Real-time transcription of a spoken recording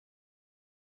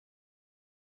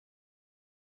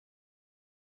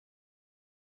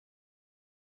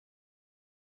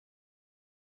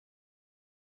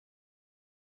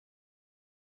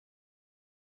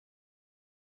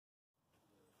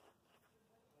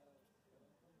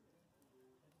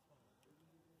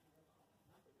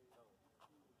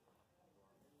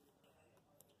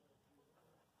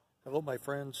Hello, my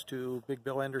friends, to Big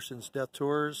Bill Anderson's Death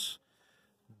Tours.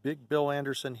 Big Bill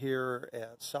Anderson here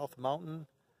at South Mountain,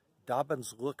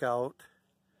 Dobbin's Lookout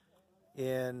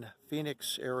in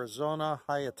Phoenix, Arizona,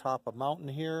 high atop a mountain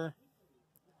here.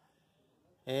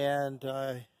 And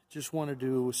I just wanted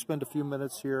to spend a few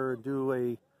minutes here and do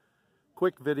a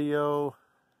quick video.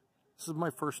 This is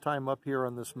my first time up here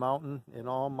on this mountain in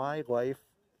all my life.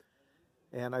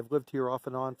 And I've lived here off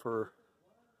and on for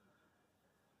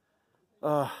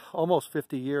almost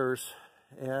 50 years,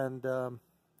 and I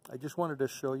just wanted to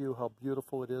show you how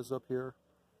beautiful it is up here,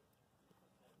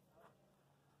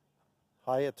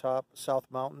 high atop South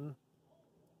Mountain.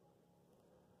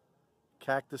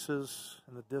 Cactuses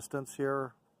in the distance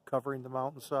here covering the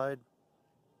mountainside.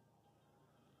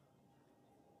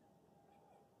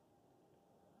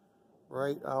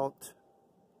 Right out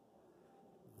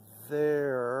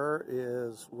there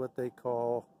is what they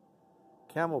call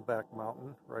Camelback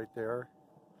Mountain, right there.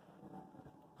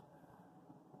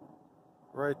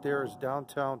 Right there is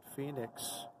downtown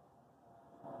Phoenix,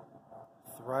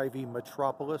 thriving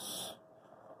metropolis.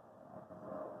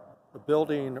 The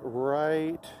building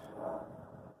right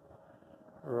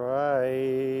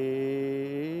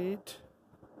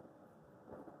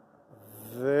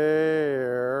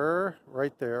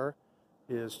there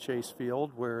is Chase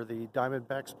Field, where the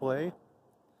Diamondbacks play.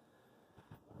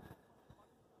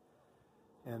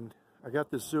 And I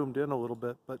got this zoomed in a little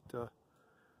bit, but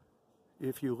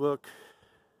if you look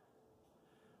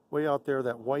way out there,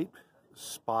 that white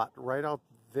spot right out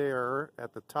there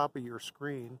at the top of your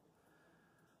screen,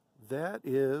 that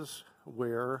is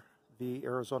where the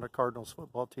Arizona Cardinals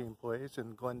football team plays,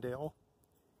 in Glendale.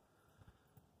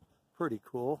 Pretty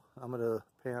cool. I'm going to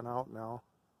pan out now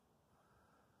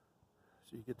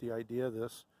so you get the idea of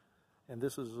this. And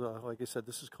this is, like I said,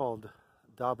 this is called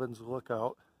Dobbin's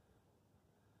Lookout.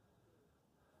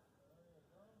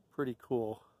 Pretty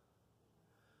cool.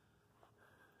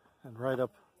 And right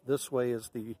up this way is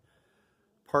the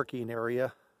parking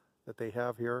area that they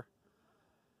have here.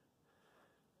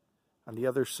 On the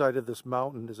other side of this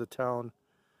mountain is a town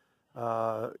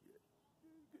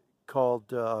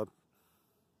called,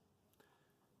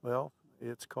 well,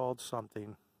 it's called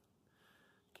something.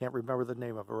 Can't remember the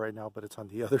name of it right now, but it's on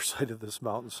the other side of this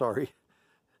mountain. Sorry.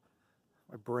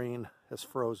 My brain has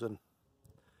frozen.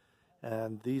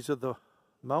 And these are the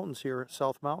mountains here at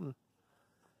South Mountain.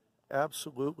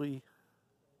 Absolutely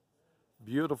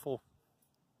beautiful.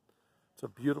 It's a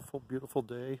beautiful, beautiful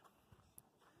day.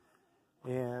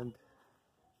 And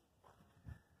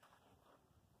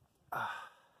I'm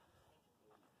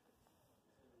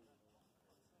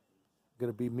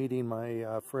going to be meeting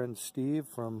my friend Steve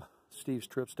from Steve's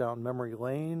Trips Down Memory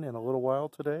Lane in a little while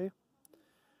today.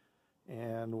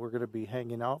 And we're going to be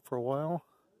hanging out for a while.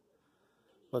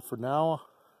 But for now,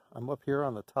 I'm up here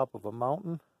on the top of a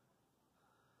mountain,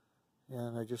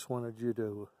 and I just wanted you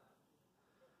to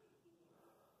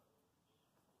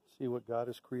see what God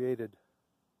has created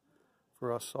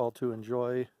for us all to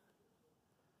enjoy.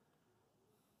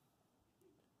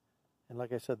 And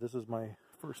like I said, this is my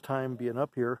first time being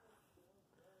up here,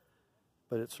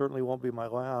 but it certainly won't be my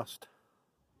last.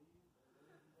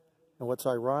 And what's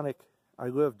ironic, I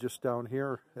live just down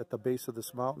here at the base of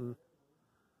this mountain.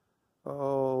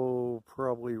 Oh,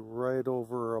 probably right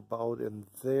over about in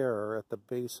there at the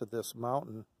base of this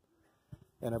mountain.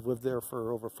 And I've lived there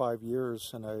for over 5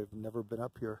 years, and I've never been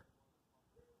up here.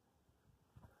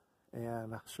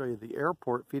 And I'll show you the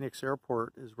airport. Phoenix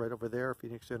Airport is right over there,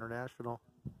 Phoenix International.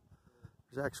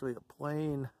 There's actually a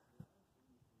plane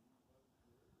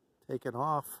taking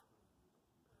off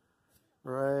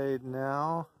right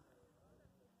now.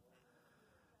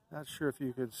 Not sure if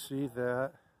you can see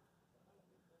that.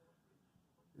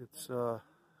 It's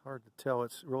hard to tell.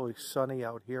 It's really sunny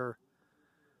out here.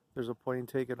 There's a plane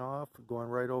taking off, going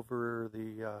right over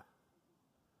the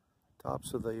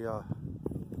tops of the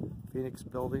Phoenix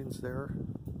buildings there.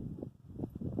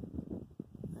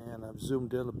 And I've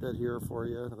zoomed in a bit here for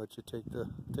you and let you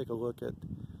take a look at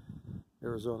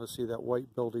Arizona. See that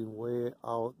white building way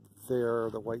out there,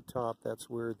 the white top?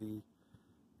 That's where the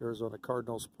Arizona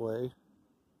Cardinals play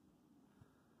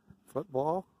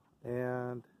football.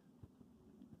 And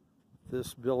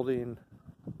this building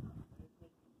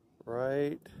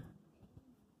right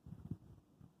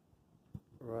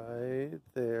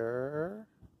there,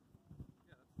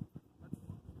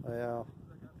 well,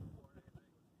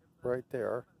 right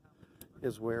there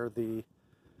is where the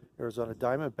Arizona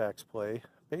Diamondbacks play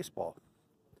baseball.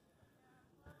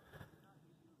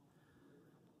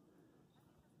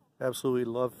 Absolutely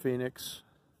love Phoenix.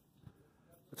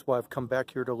 That's why I've come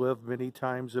back here to live many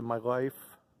times in my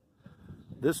life.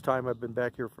 This time I've been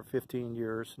back here for 15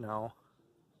 years now.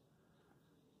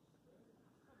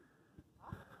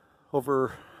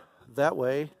 Over that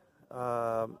way,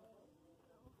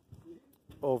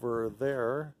 over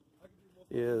there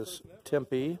is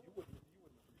Tempe.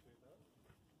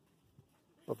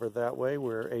 Over that way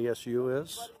where ASU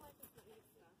is.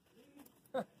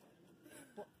 It's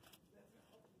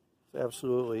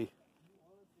absolutely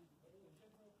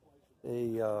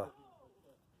a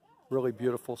really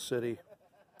beautiful city.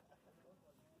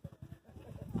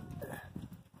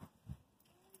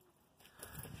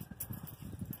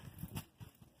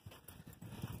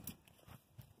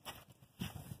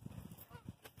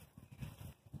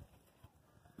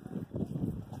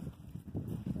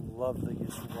 Love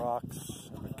these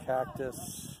rocks and the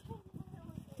cactus.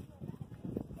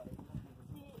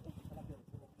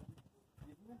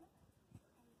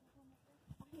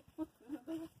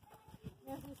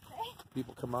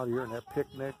 People come out here and have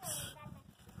picnics,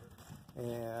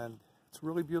 and it's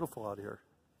really beautiful out here.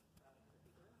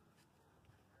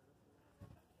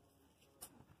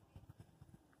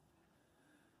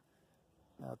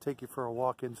 I'll take you for a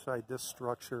walk inside this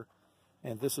structure.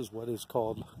 And this is what is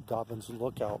called Dobbin's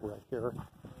Lookout right here.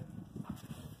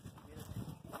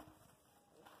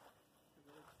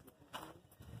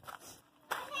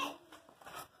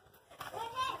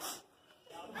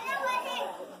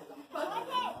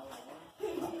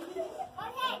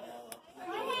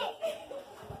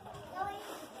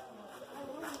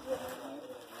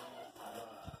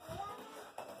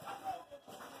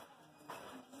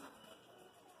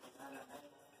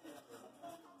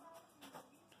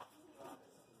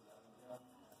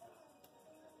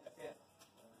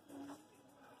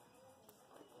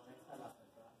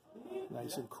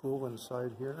 Nice and cool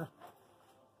inside here.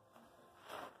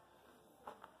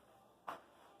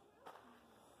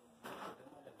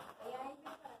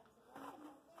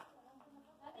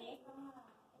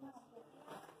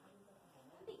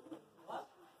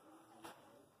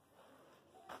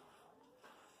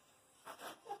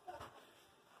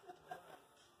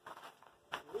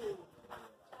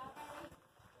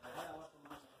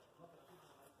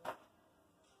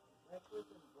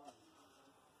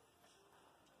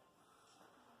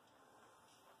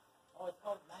 Oh, it's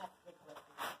called math.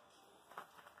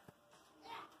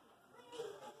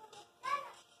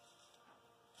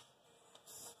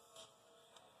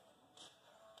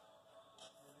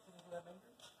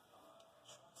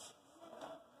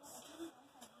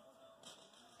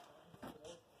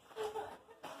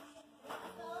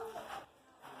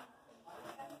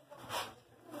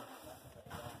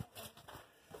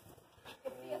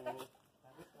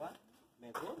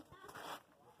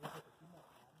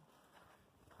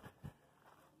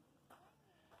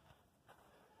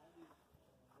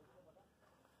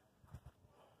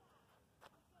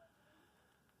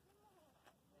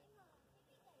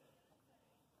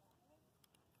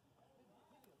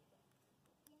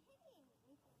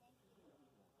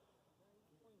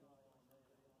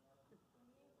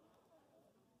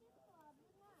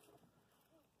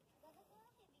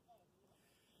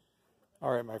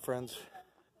 All right, my friends,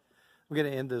 I'm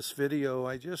going to end this video.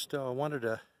 I just wanted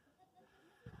to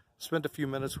spend a few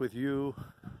minutes with you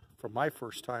for my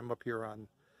first time up here on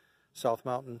South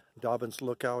Mountain, Dobbin's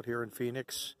Lookout here in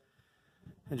Phoenix,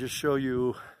 and just show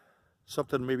you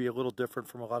something maybe a little different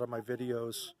from a lot of my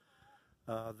videos.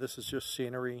 This is just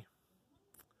scenery,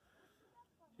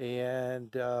 and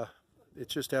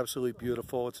it's just absolutely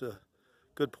beautiful. It's a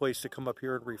good place to come up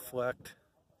here and reflect,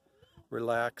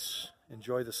 relax,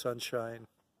 enjoy the sunshine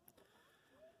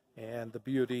and the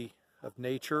beauty of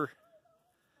nature.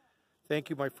 Thank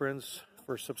you, my friends,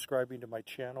 for subscribing to my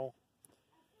channel.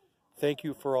 Thank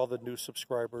you for all the new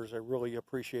subscribers. I really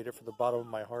appreciate it from the bottom of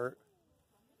my heart.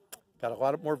 Got a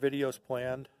lot of more videos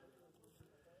planned.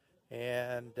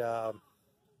 And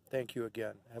thank you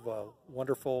again. Have a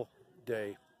wonderful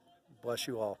day. Bless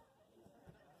you all.